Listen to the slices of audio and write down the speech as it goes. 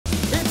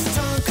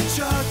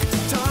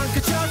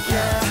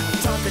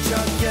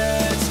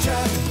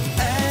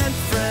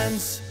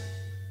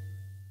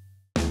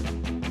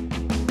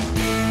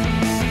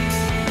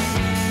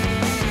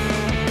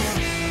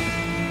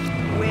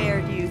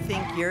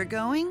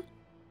going?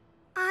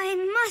 I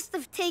must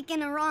have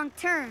taken a wrong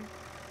turn.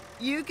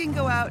 You can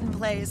go out and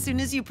play as soon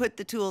as you put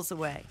the tools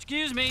away.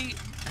 Excuse me.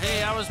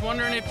 Hey, I was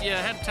wondering if you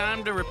had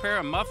time to repair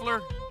a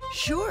muffler?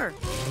 Sure.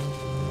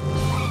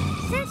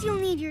 Since you'll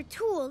need your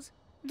tools,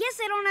 guess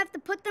I don't have to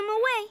put them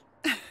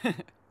away.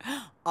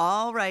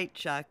 All right,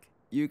 Chuck.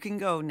 You can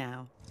go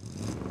now.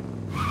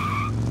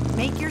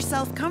 Make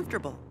yourself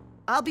comfortable.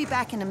 I'll be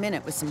back in a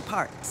minute with some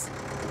parts.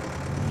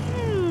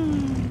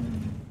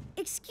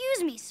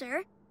 Excuse me,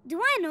 sir. Do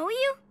I know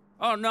you?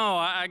 Oh, no,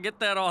 I get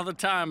that all the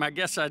time. I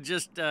guess I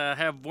just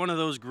have one of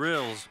those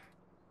grills.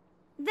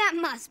 That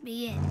must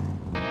be it.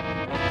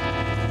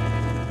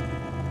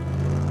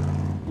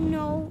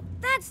 No,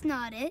 that's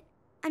not it.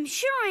 I'm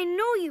sure I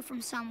know you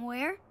from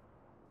somewhere.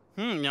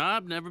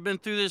 I've never been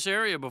through this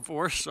area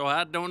before, so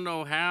I don't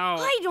know how...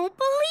 I don't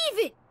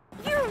believe it!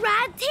 You're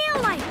Rad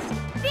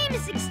Taillights,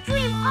 famous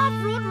extreme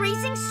off-road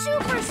racing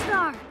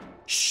superstar!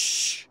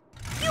 Shh!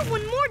 You've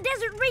won more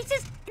desert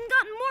races and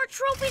gotten more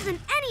trophies than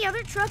any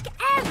other truck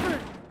ever!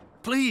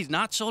 Please,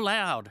 not so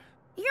loud.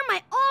 You're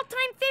my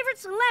all-time favorite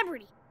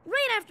celebrity,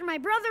 right after my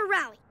brother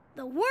Rowley,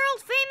 the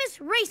world-famous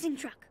racing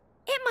truck.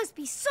 It must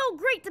be so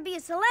great to be a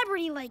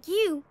celebrity like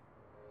you.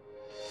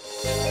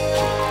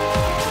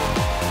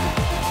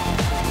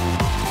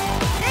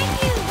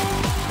 Thank you!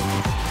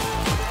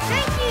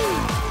 Thank you!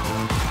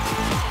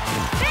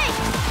 Thanks!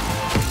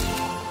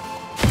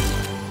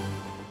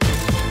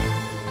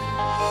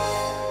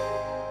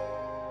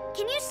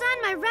 Can you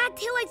sign my Rad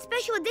Taillight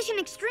Special Edition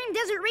Extreme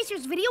Desert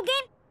Racers video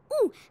game?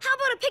 Ooh, how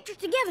about a picture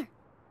together?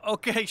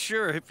 Okay,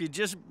 sure. If you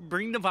just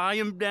bring the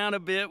volume down a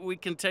bit, we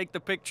can take the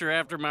picture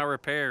after my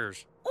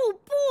repairs. Oh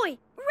boy,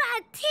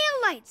 Rad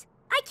Taillights!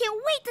 I can't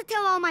wait to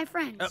tell all my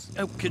friends.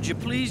 Could you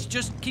please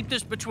just keep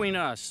this between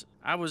us?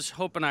 I was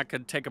hoping I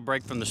could take a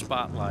break from the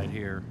spotlight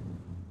here.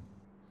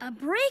 A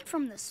break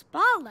from the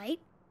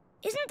spotlight?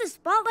 Isn't the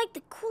spotlight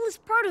the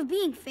coolest part of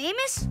being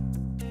famous?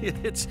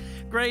 It's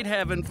great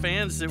having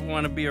fans that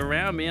want to be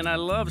around me, and I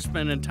love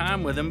spending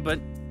time with them, but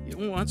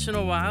once in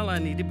a while I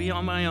need to be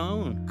on my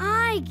own.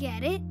 I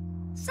get it.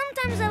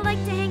 Sometimes I like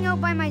to hang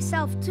out by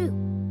myself, too.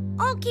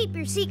 I'll keep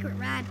your secret,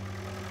 Rad.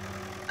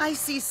 I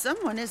see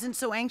someone isn't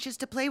so anxious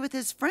to play with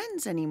his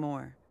friends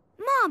anymore.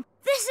 Mom,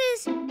 this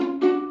is...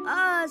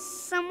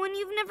 someone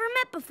you've never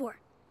met before.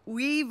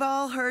 We've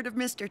all heard of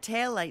Mr.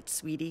 Taillight,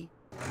 sweetie.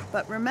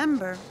 But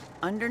remember,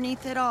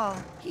 underneath it all,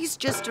 he's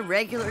just a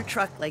regular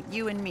truck like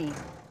you and me.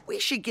 We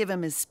should give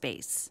him his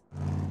space.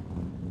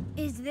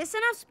 Is this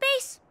enough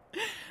space?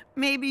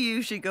 Maybe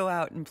you should go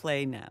out and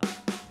play now.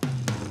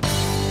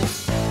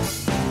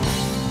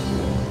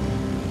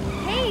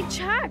 Hey,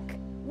 Chuck!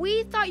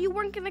 We thought you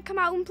weren't gonna come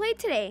out and play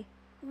today.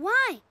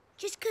 Why?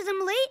 Just 'cause I'm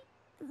late?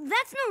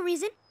 That's no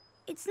reason.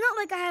 It's not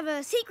like I have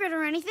a secret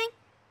or anything.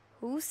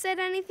 Who said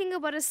anything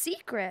about a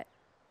secret?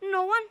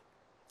 No one.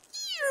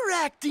 You're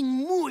acting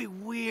muy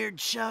weird,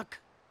 Chuck.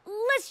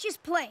 Let's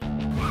just play.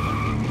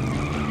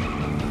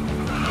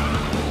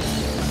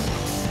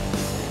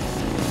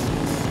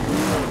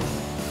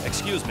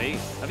 Excuse me,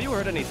 have you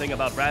heard anything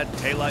about Rad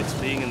Taillights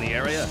being in the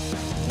area?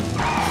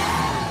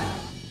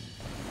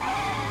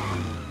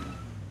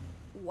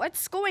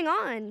 What's going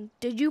on?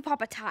 Did you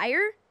pop a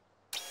tire?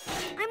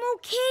 I'm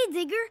okay,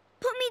 Digger.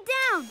 Put me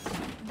down.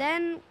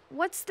 Then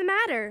what's the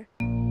matter?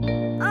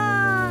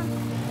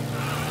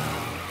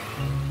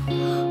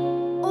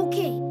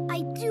 Okay,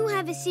 I do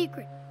have a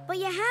secret, but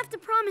you have to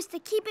promise to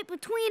keep it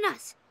between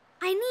us.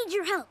 I need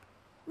your help.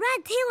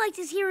 Rad Taillights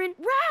is here and...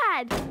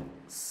 Rad!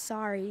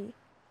 Sorry.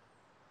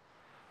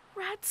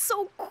 Rad's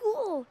so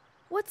cool.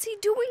 What's he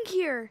doing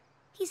here?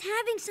 He's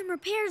having some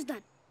repairs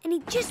done, and he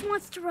just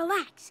wants to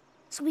relax.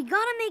 So we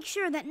gotta make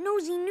sure that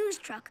nosy news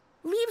truck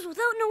leaves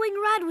without knowing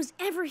Rad was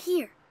ever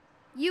here.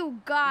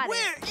 You got it.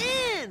 We're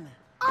in!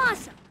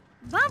 Awesome!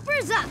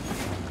 Bumpers up!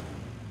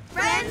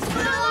 Friends for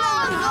the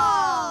long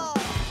haul!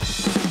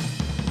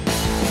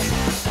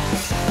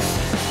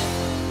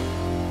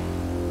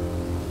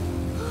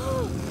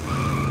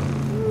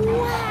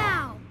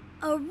 Wow!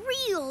 A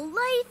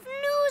real-life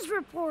news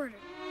reporter!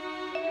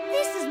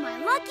 This is my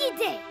lucky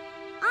day.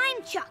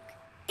 I'm Chuck.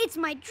 It's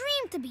my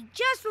dream to be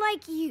just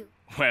like you.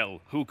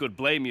 Well, who could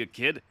blame you,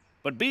 kid?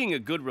 But being a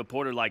good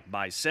reporter like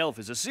myself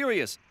is a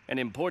serious and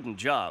important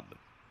job.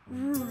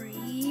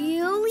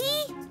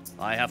 Really?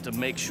 I have to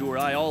make sure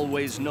I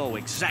always know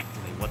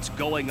exactly what's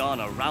going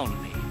on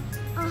around me.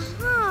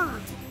 Uh-huh.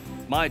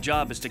 My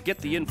job is to get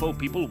the info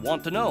people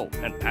want to know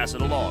and pass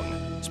it along.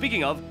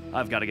 Speaking of,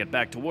 I've got to get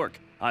back to work.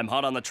 I'm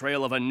hot on the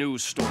trail of a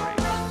news story.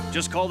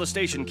 Just call the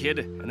station, kid,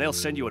 and they'll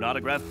send you an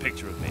autographed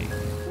picture of me.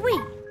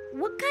 Wait,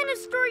 what kind of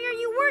story are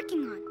you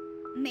working on?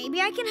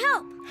 Maybe I can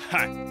help. Ha!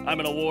 I'm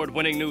an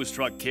award-winning news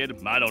truck, kid.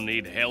 I don't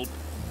need help.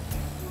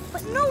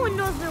 But no one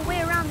knows their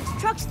way around this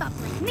truck stop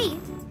like me.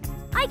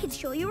 I could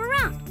show you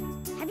around.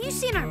 Have you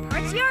seen our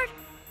parts yard?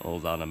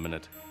 Hold on a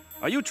minute.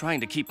 Are you trying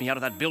to keep me out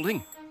of that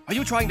building? Are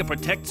you trying to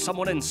protect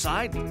someone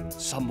inside?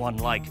 Someone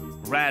like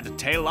Rad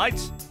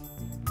Taillights?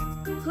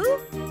 Who?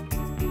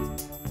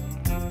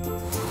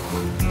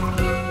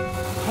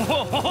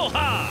 Ho ho ho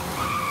ha!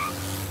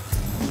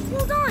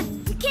 Hold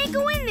on! You can't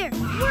go in there!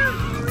 We're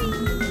free!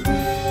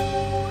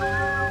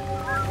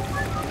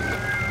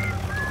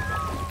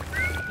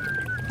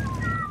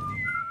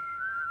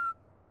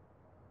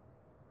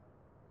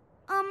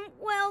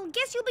 Well,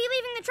 guess you'll be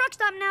leaving the truck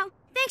stop now.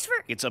 Thanks for...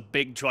 It's a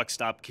big truck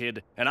stop,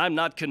 kid, and I'm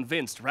not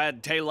convinced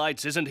Rad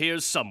Taillights isn't here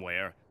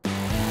somewhere.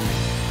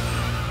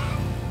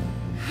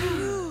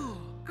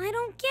 I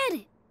don't get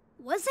it.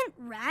 Wasn't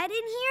Rad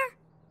in here?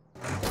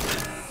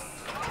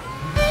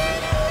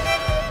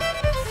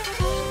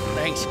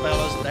 Thanks,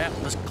 fellas. That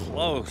was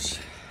close.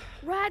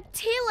 Rad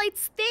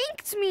Taillights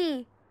thanked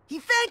me. He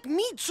thanked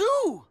me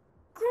too.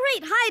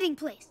 Great hiding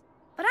place.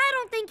 But I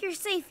don't think you're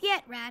safe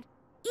yet, Rad.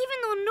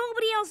 Even though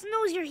nobody else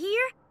knows you're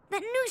here,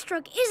 that news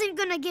truck isn't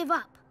gonna give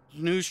up.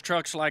 News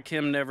trucks like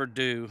him never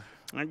do.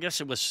 I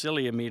guess it was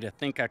silly of me to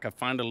think I could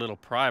find a little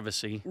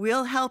privacy.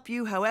 We'll help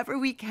you however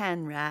we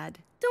can, Rad.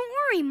 Don't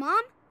worry,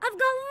 Mom. I've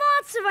got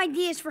lots of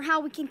ideas for how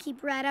we can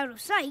keep Rad out of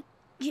sight.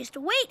 Just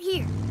wait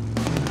here.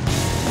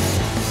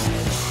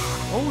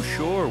 Oh,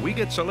 sure. We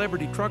get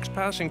celebrity trucks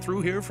passing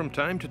through here from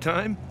time to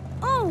time.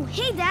 Oh,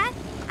 hey, Dad.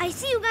 I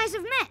see you guys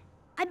have met.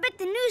 I bet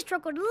the news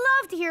truck would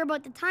love to hear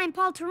about the time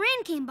Paul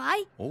Terrain came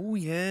by. Oh,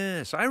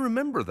 yes. I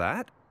remember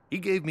that. He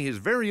gave me his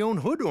very own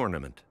hood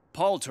ornament.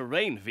 Paul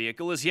Terrain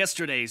vehicle is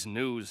yesterday's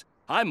news.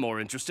 I'm more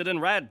interested in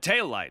Rad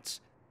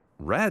Taillights.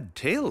 Rad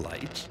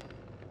Taillights?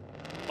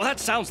 Well, that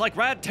sounds like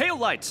Rad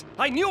Taillights.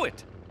 I knew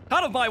it.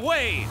 Out of my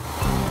way.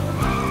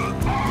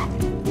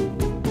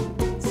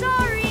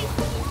 Sorry.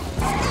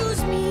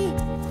 Excuse me.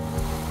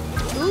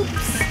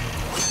 Oops.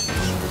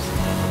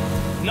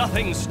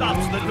 Nothing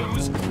stops the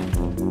news.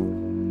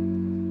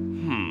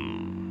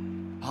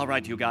 All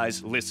right, you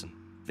guys, listen.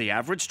 The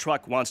average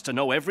truck wants to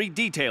know every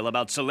detail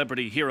about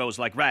celebrity heroes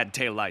like Rad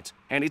Taillights,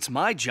 and it's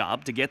my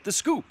job to get the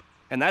scoop.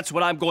 And that's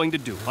what I'm going to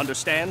do,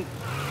 understand?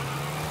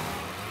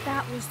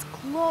 That was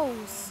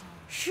close.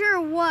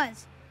 Sure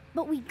was.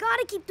 But we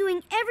gotta keep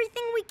doing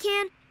everything we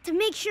can to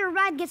make sure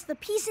Rad gets the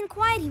peace and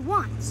quiet he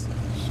wants.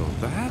 So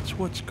that's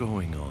what's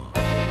going on.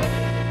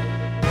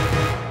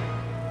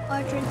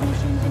 Our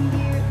transmission's in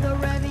gear, the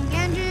revving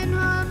engine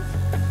hums.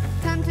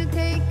 Time to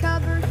take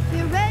cover,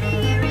 get ready,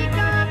 here he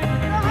comes.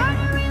 The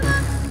harder he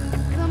looks,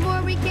 the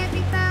more we can't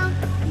be found.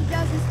 He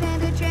doesn't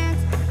stand a chance,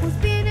 we'll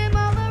spin him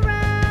all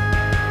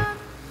around.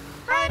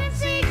 Hide and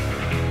seek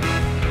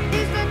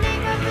is the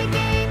name of the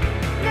game.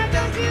 Now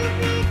don't you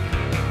peek,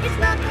 it's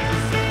not the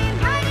same.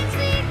 Hide and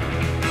seek,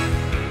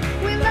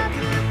 we love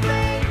to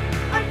play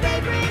our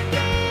favorite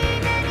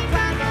game any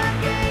time of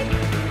day.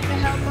 To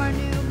help our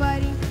new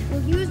buddy,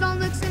 we'll use all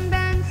nooks and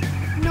bends.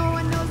 No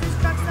one knows this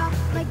truck stop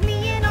like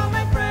me and all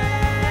my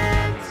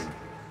friends.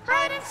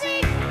 Hide and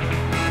seek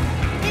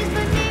is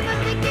the name of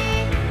the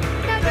game.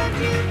 Now don't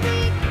you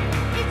think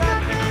it's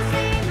not the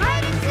same?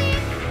 Hide and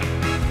seek,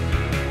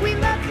 we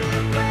love to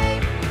play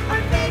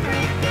our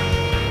favorite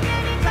game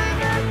any time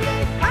of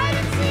day. Hide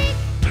and seek.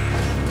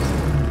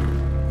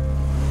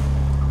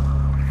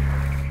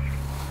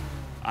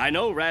 I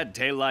know Rad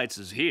Taillights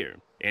is here,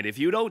 and if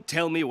you don't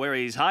tell me where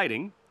he's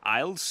hiding,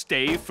 I'll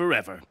stay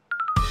forever.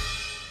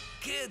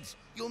 Kids,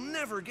 you'll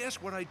never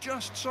guess what I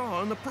just saw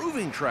on the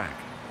proving track.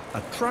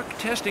 A truck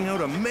testing out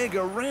a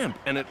mega ramp,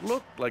 and it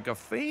looked like a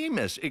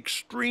famous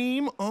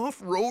extreme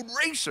off-road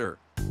racer.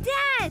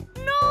 Dad,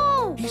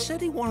 no! He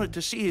said he wanted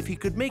to see if he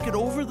could make it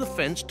over the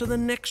fence to the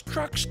next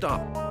truck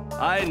stop.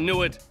 I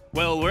knew it.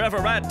 Well, wherever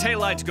Rad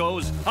Taillights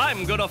goes,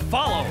 I'm gonna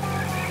follow.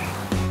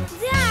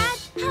 Dad,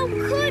 how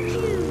could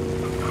you?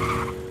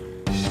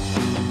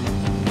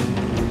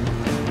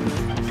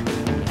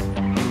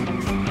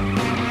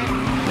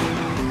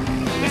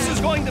 This is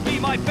going to be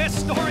my best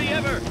story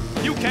ever.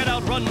 You can't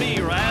outrun me,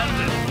 Rad.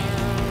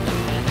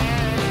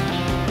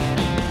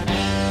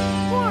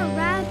 Poor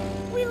Rad,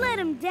 we let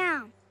him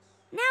down.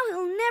 Now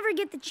he'll never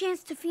get the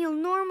chance to feel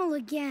normal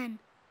again.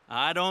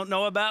 I don't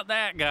know about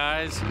that,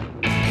 guys.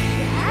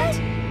 Dad?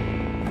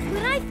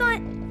 But I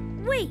thought...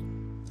 Wait,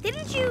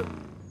 didn't you...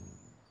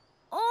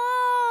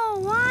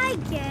 Oh, I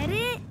get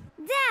it.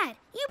 Dad,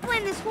 you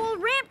planned this whole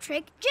ramp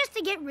trick just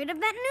to get rid of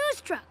that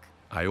news truck.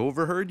 I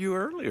overheard you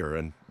earlier,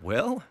 and,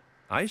 well,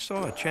 I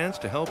saw a chance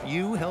to help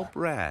you help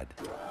Rad.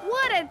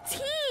 What a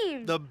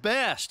team! The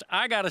best.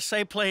 I gotta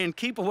say, playing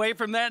Keep Away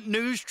from That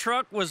News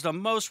Truck was the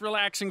most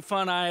relaxing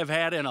fun I have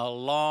had in a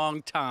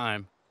long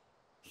time.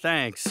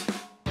 Thanks.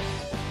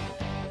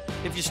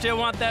 If you still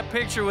want that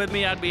picture with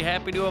me, I'd be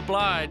happy to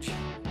oblige.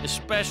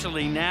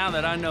 Especially now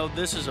that I know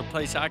this is a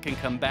place I can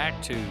come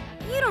back to.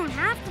 You don't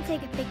have to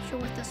take a picture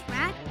with us,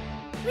 Rad.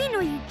 We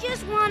know you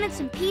just wanted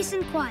some peace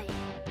and quiet.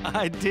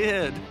 I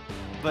did.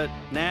 But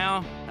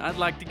now, I'd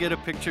like to get a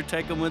picture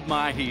taken with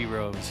my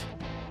heroes.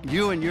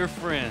 You and your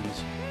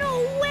friends. No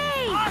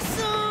way!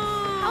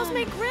 Awesome! How's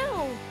my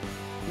grill?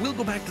 We'll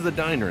go back to the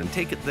diner and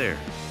take it there.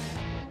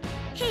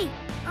 Hey,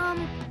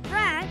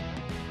 Rad,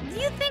 do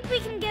you think we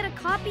can get a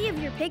copy of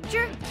your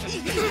picture?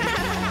 It's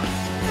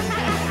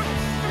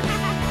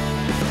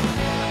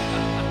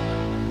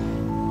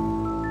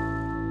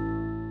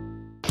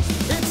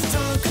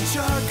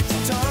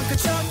Tonka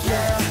Chuck,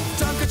 yeah.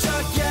 Tonka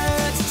Chuck,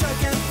 yeah. It's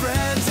Chuck and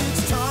friends.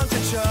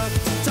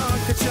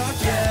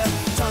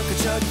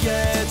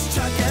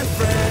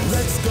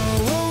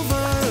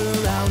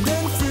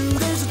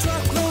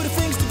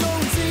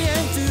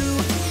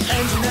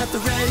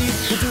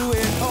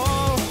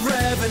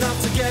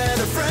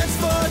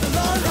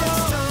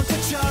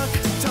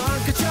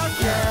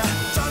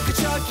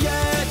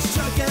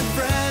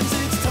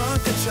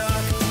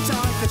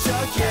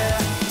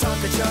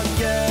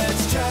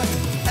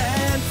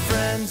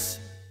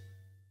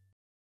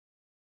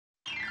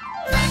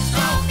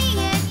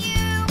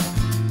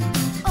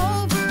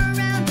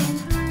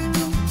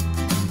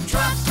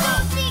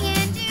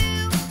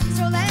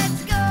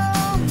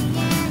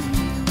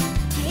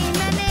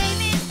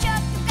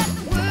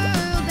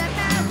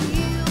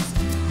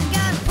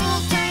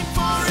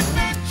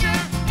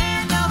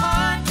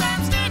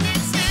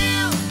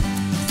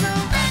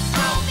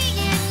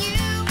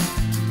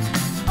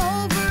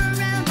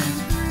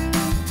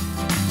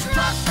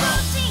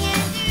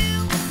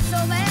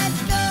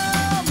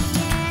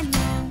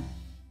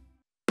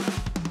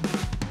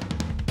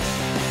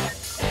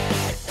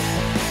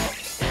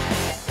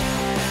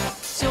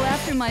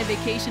 After my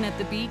vacation at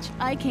the beach,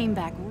 I came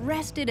back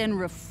rested and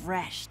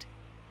refreshed.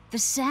 The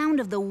sound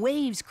of the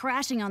waves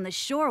crashing on the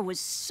shore was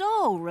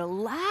so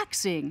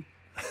relaxing.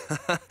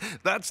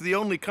 That's the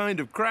only kind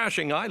of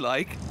crashing I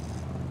like.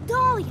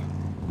 Dahlia,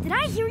 did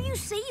I hear you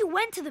say you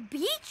went to the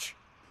beach?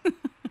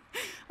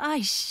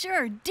 I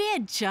sure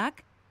did,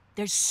 Chuck.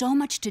 There's so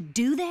much to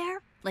do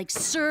there, like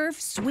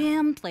surf,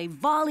 swim, play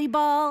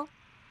volleyball.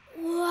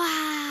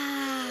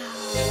 Wow.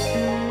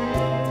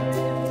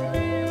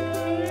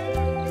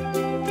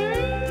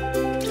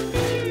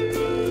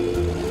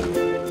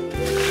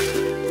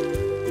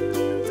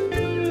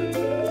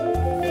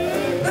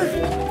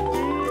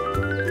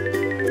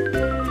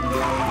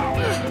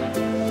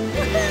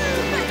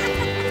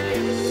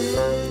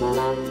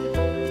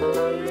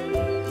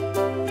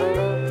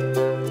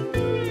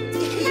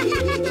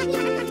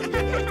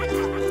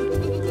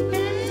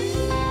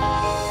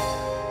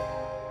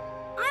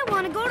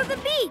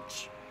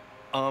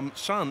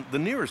 Son, the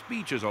nearest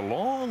beach is a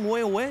long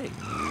way away.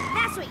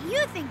 That's what you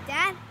think,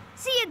 Dad.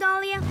 See ya,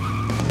 Dahlia.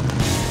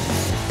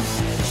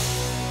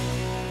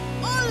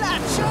 Hola,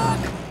 Chuck!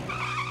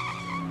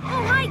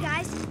 Oh, hi,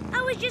 guys.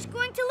 I was just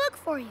going to look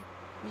for you.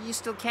 You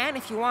still can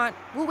if you want.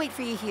 We'll wait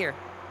for you here.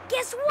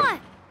 Guess what?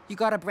 You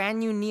got a brand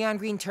new neon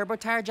green turbo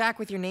tire jack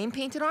with your name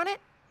painted on it?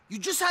 You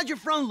just had your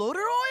front loader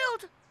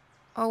oiled?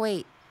 Oh,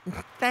 wait.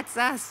 That's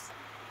us.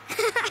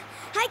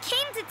 I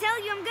came to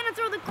tell you I'm gonna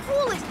throw the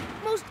coolest,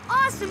 most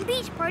awesome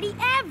beach party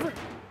ever.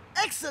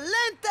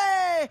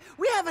 Excelente!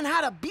 We haven't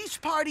had a beach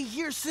party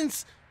here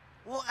since,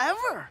 well,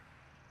 ever.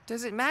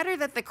 Does it matter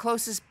that the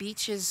closest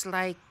beach is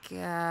like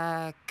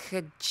a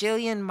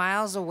cajillion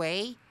miles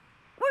away?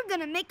 We're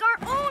gonna make our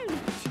own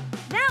beach.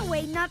 That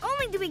way, not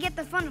only do we get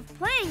the fun of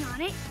playing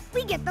on it,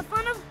 we get the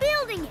fun of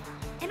building it.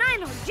 And I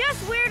know just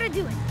where to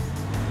do it.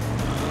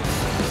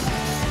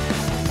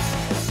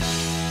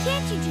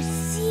 Can't you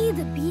just see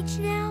the beach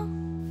now?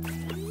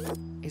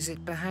 Is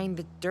it behind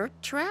the dirt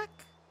track?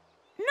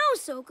 No,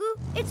 Soku.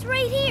 It's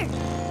right here.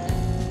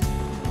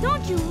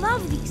 Don't you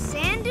love these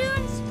sand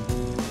dunes?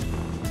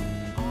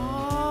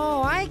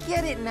 Oh, I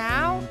get it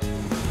now.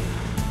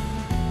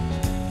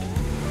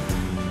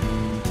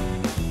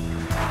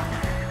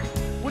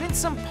 Wouldn't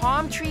some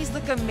palm trees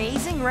look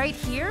amazing right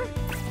here?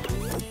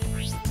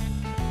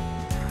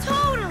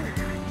 Totally.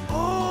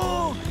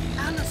 Oh,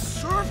 and a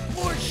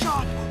surfboard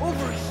shop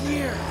over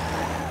here.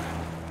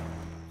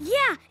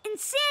 Yeah, and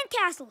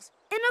sandcastles,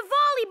 and a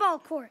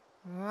volleyball court.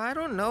 Well, I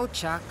don't know,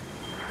 Chuck.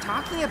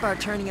 Talking about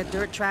turning a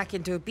dirt track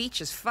into a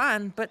beach is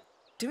fun, but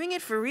doing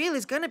it for real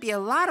is gonna be a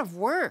lot of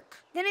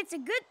work. Then it's a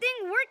good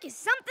thing work is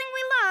something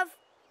we love.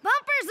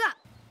 Bumpers up.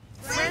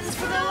 Friends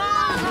for the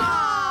long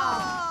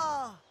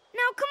haul!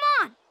 Now come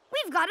on,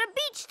 we've got a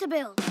beach to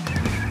build.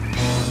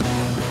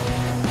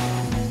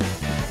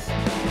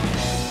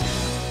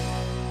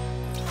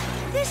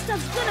 This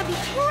stuff's gonna be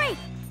great.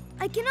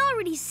 I can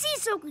already see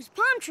Soku's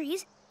palm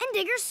trees and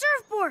Digger's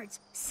surfboards,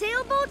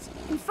 sailboats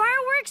and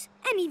fireworks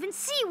and even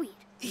seaweed.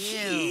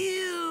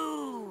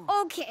 Ew.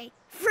 Okay,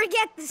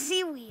 forget the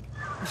seaweed.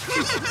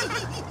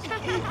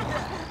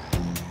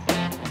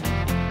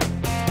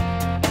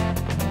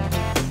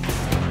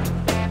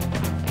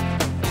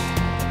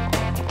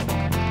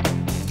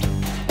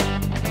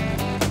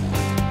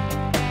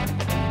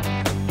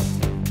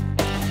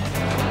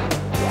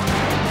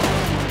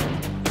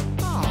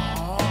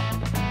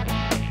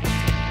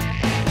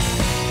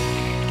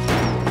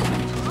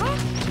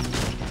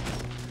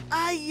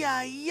 Ay,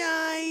 ay,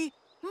 ay.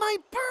 My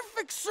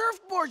perfect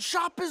surfboard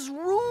shop is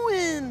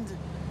ruined.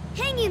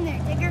 Hang in there,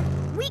 Digger.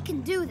 We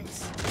can do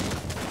this.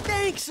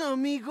 Thanks,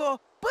 amigo,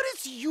 but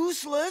it's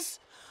useless.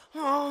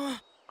 Oh,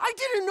 I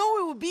didn't know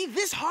it would be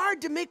this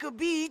hard to make a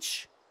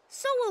beach.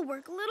 So we'll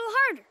work a little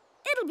harder.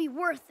 It'll be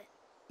worth it.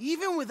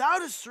 Even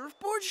without a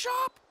surfboard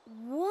shop?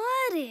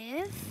 What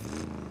if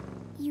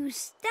you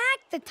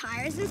stack the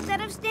tires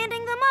instead of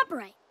standing them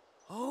upright?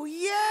 Oh,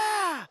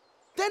 yeah.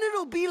 Then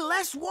it'll be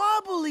less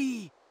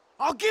wobbly.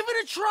 I'll give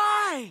it a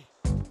try.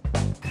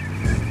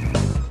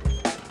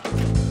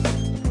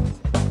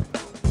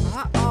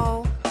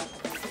 Uh-oh.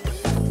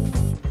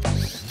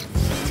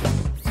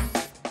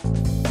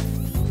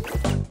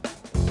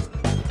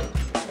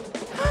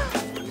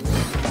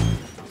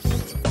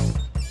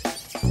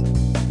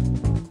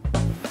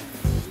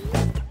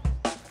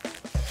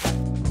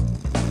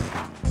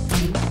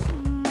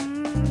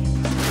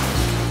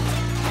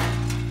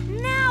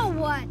 Now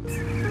what?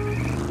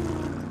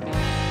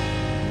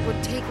 It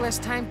would take less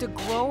time to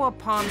grow a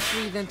palm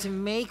tree than to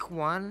make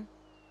one.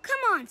 Come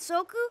on,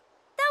 Soku.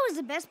 That was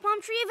the best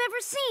palm tree I've ever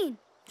seen.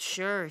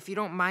 Sure, if you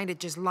don't mind it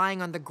just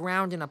lying on the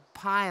ground in a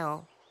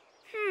pile.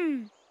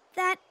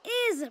 That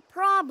is a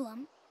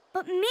problem.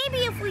 But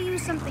maybe if we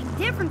use something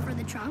different for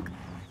the trunk,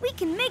 we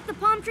can make the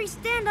palm tree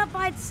stand up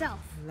by itself.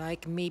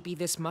 Like maybe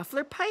this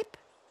muffler pipe?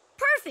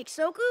 Perfect,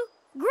 Soku.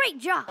 Great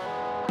job.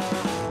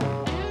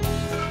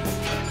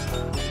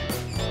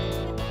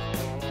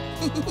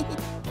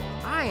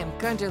 I am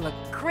going to look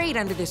great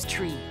under this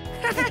tree.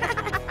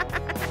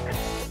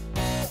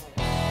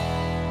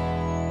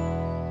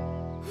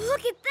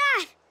 Look at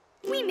that!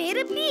 We made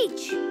a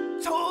beach.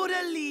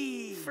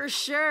 Totally. For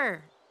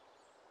sure.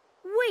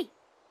 Wait,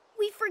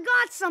 we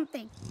forgot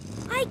something.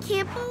 I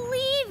can't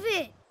believe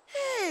it.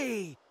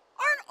 Hey,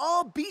 aren't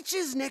all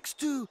beaches next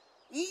to,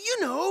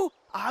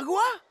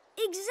 agua?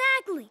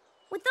 Exactly.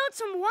 Without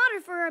some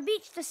water for our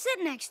beach to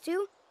sit next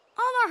to,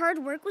 all our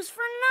hard work was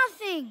for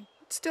nothing.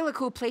 It's still a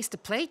cool place to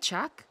play,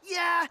 Chuck.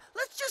 Yeah,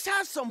 let's just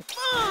have some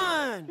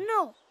fun.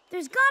 No,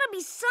 there's gotta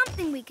be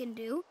something we can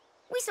do.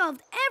 We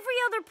solved every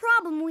other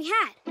problem we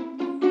had.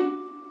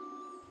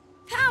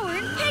 Power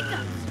and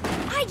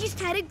pickups. I just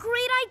had a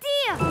great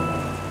idea.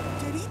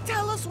 Did he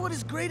tell us what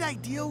his great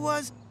idea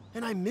was,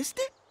 and I missed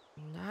it?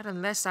 Not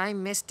unless I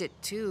missed it,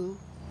 too.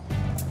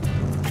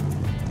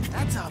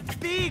 That's a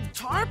big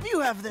tarp you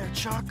have there,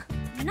 Chuck.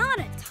 Not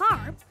a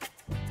tarp,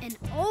 an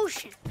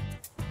ocean.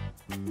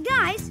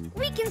 Guys,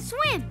 we can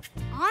swim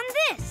on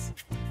this.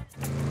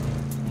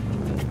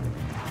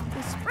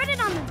 We spread it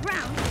on the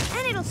ground,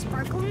 and it'll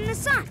sparkle in the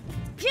sun,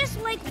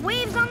 just like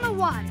waves on the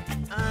water.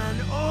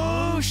 An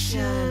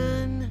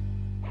ocean.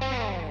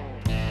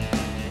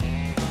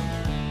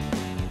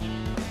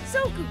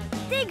 Soku,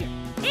 Digger,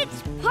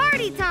 it's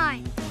party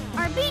time.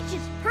 Our beach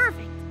is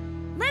perfect.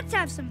 Let's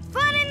have some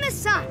fun in the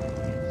sun.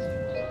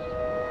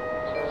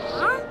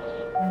 Huh?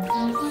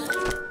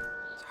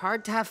 It's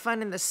hard to have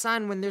fun in the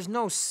sun when there's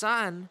no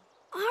sun.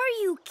 Are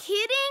you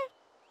kidding?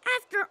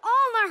 After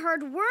all our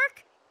hard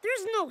work,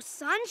 there's no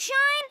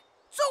sunshine?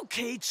 It's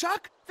okay,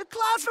 Chuck. The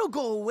clouds will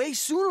go away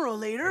sooner or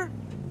later.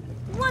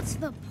 What's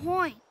the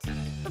point?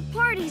 The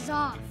party's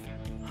off.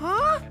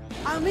 Huh?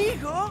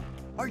 Amigo,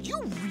 are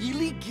you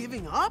really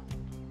giving up?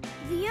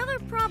 The other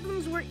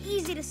problems were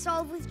easy to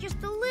solve with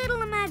just a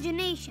little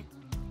imagination.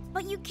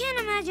 But you can't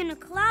imagine a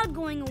cloud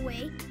going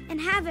away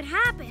and have it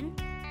happen.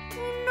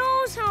 Who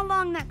knows how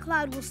long that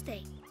cloud will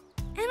stay?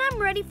 And I'm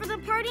ready for the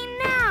party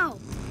now.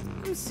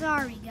 I'm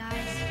sorry, guys.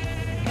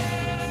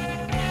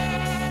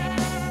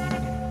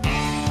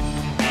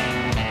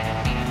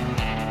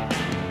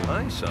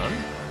 Hi, son.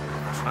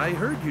 I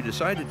heard you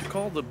decided to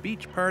call the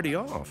beach party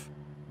off.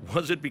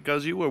 Was it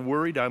because you were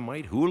worried I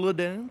might hula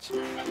dance?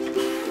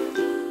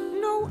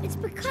 No, it's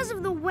because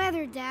of the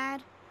weather,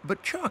 Dad.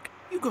 But Chuck,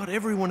 you got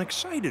everyone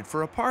excited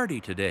for a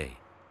party today.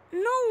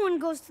 No one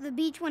goes to the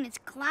beach when it's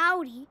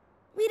cloudy.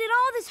 We did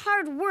all this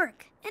hard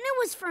work, and it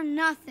was for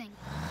nothing.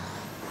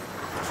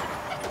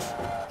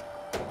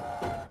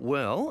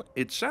 Well,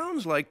 it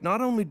sounds like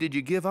not only did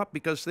you give up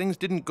because things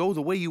didn't go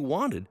the way you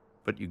wanted,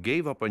 but you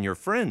gave up on your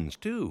friends,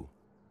 too.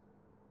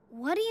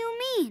 What do you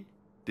mean?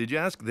 Did you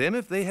ask them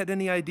if they had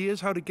any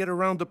ideas how to get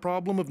around the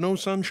problem of no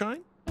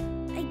sunshine?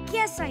 I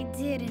guess I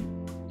didn't.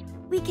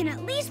 We can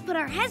at least put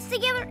our heads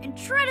together and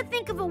try to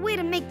think of a way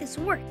to make this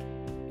work,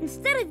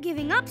 instead of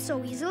giving up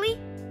so easily.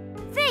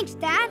 Thanks,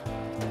 Dad.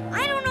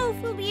 I don't know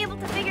if we'll be able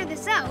to figure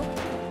this out,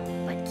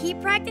 but keep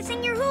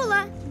practicing your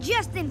hula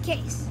just in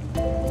case.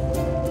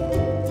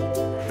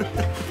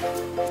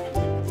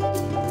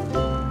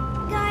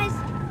 Guys,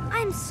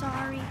 I'm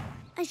sorry.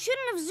 I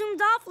shouldn't have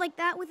zoomed off like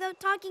that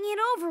without talking it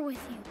over with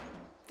you.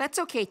 That's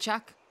okay,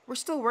 Chuck. We're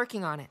still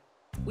working on it.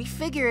 We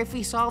figure if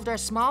we solved our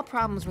small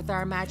problems with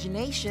our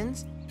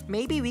imaginations,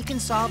 maybe we can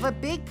solve a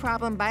big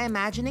problem by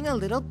imagining a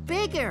little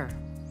bigger.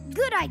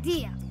 Good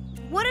idea.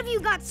 What have you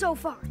got so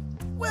far?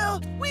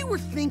 Well, we were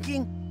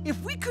thinking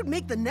if we could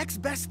make the next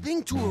best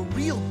thing to a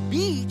real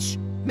beach,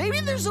 maybe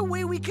there's a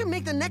way we can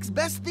make the next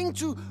best thing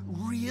to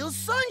real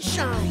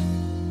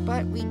sunshine.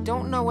 But we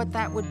don't know what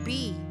that would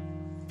be.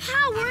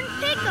 Power and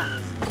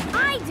pickups.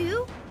 I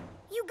do.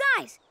 You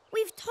guys,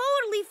 we've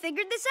totally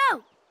figured this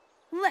out.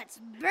 Let's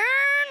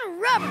burn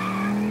rubber.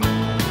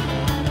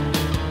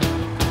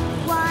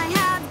 Why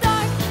have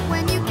dark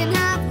when you can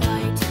have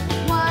light?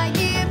 Why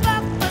give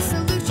up a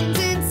solution's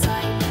in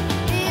sight?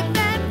 If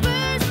at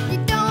first you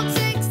don't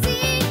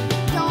succeed,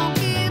 don't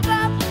give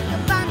up,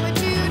 you'll find what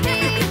you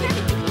need.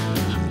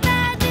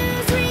 Bad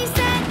news,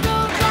 reset,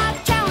 roadblock,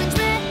 challenge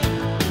met.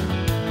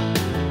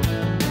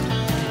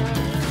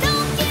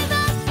 Don't give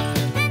up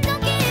and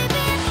don't give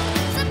in.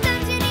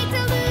 Sometimes you need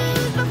to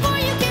lose before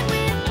you can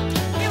win.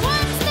 You're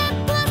one step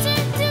closer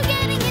to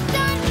getting it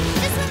done.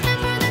 Just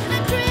remember that the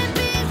trip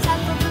is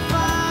half of the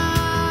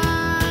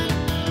fun.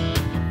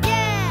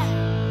 Yeah!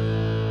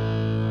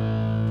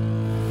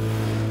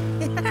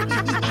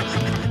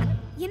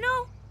 You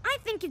know, I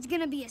think it's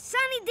gonna be a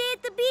sunny day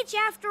at the beach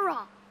after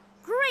all.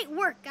 Great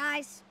work,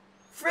 guys.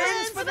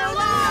 Friends for the long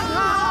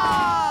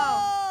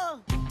haul!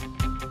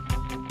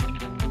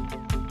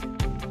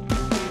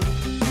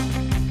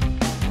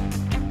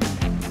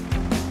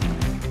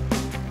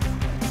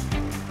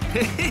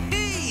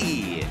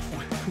 Hey!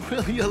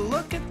 Will you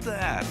look at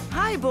that?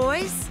 Hi,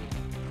 boys.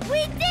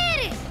 We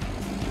did it!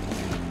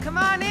 Come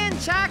on in,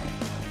 Chuck.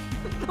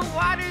 The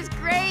water's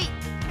great.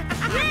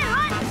 Red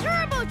hot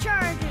turbo!